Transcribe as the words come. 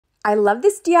I love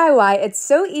this DIY. It's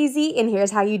so easy, and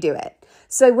here's how you do it.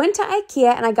 So I went to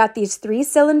IKEA and I got these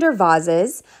 3-cylinder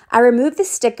vases. I removed the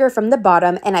sticker from the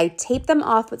bottom and I taped them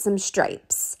off with some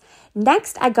stripes.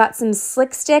 Next, I got some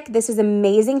slick stick. This is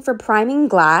amazing for priming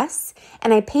glass,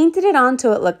 and I painted it on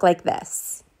so it looked like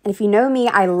this. And if you know me,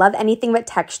 I love anything with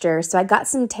texture, so I got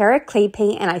some Terra clay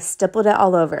paint and I stippled it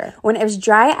all over. When it was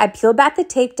dry, I peeled back the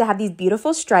tape to have these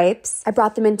beautiful stripes. I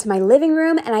brought them into my living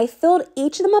room and I filled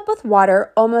each of them up with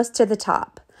water almost to the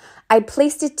top. I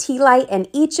placed a tea light in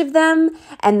each of them,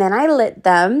 and then I lit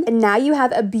them. And now you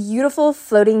have a beautiful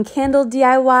floating candle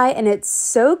DIY, and it's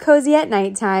so cozy at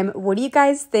nighttime. What do you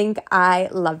guys think? I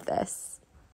love this.